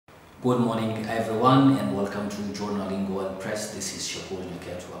Good morning, everyone, and welcome to Journalingo and Press. This is Shakur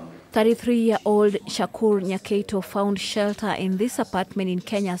Nyaketo. 33-year-old Shakur Nyaketo found shelter in this apartment in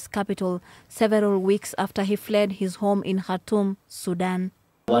Kenya's capital several weeks after he fled his home in Khartoum, Sudan.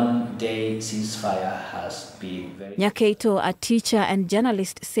 One-day ceasefire has been Nyaketo, a teacher and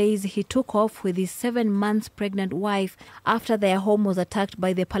journalist, says he took off with his 7 months pregnant wife after their home was attacked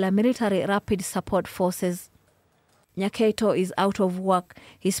by the paramilitary Rapid Support Forces. Nyaketo is out of work.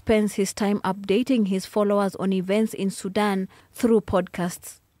 He spends his time updating his followers on events in Sudan through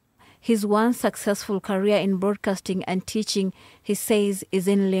podcasts. His once successful career in broadcasting and teaching, he says, is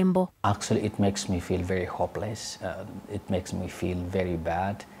in limbo. Actually, it makes me feel very hopeless. It makes me feel very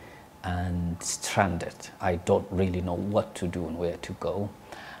bad and stranded. I don't really know what to do and where to go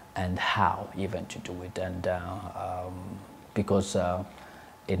and how even to do it. And because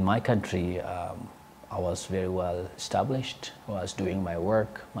in my country, I was very well established. I was doing my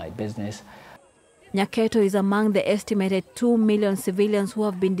work, my business. Nyaketo is among the estimated 2 million civilians who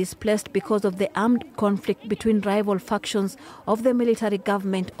have been displaced because of the armed conflict between rival factions of the military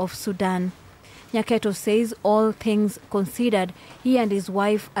government of Sudan. Nyaketo says all things considered, he and his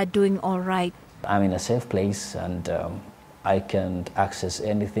wife are doing all right. I'm in a safe place and I can access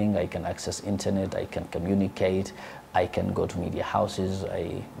anything. I can access internet, I can communicate, I can go to media houses,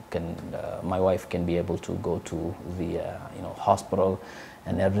 my wife can be able to go to the hospital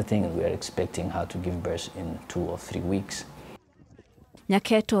and everything. We are expecting her to give birth in 2 or 3 weeks.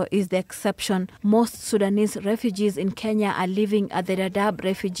 Nyaketo is the exception. Most Sudanese refugees in Kenya are living at the Dadaab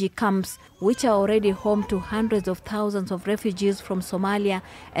refugee camps, which are already home to hundreds of thousands of refugees from Somalia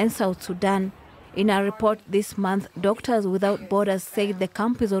and South Sudan. In a report this month, Doctors Without Borders said the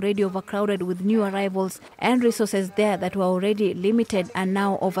camp is already overcrowded with new arrivals and resources there that were already limited and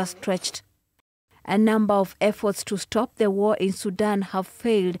now overstretched. A number of efforts to stop the war in Sudan have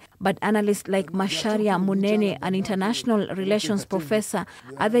failed, but analysts like Victoria Amunga, an international relations professor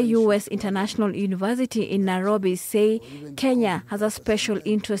at the U.S. International University in Nairobi, say Kenya has a special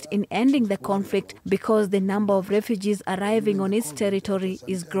interest in ending the conflict because the number of refugees arriving on its territory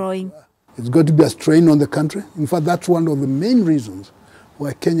is growing. It's going to be a strain on the country. In fact, that's one of the main reasons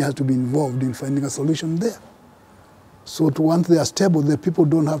why Kenya has to be involved in finding a solution there. So once they are stable, the people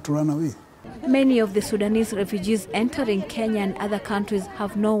don't have to run away. Many of the Sudanese refugees entering Kenya and other countries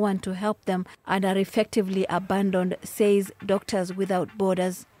have no one to help them and are effectively abandoned, says Doctors Without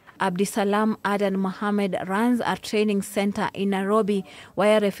Borders. Abdisalam Adan Mohammed runs a training center in Nairobi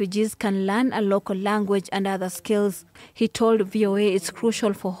where refugees can learn a local language and other skills. He told VOA it's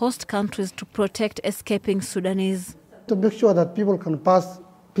crucial for host countries to protect escaping Sudanese. To make sure that people can pass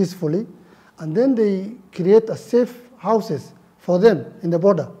peacefully, and then they create a safe houses for them in the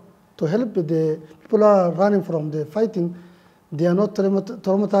border to help the people who are running from the fighting. They are not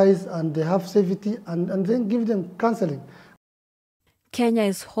traumatized and they have safety, and then give them counseling. Kenya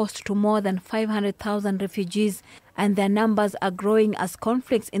is host to more than 500,000 refugees, and their numbers are growing as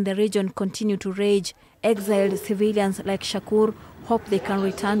conflicts in the region continue to rage. Exiled civilians like Shakur hope they can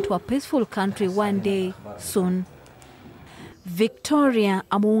return to a peaceful country one day soon. Victoria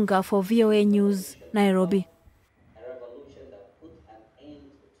Amunga for VOA News, Nairobi.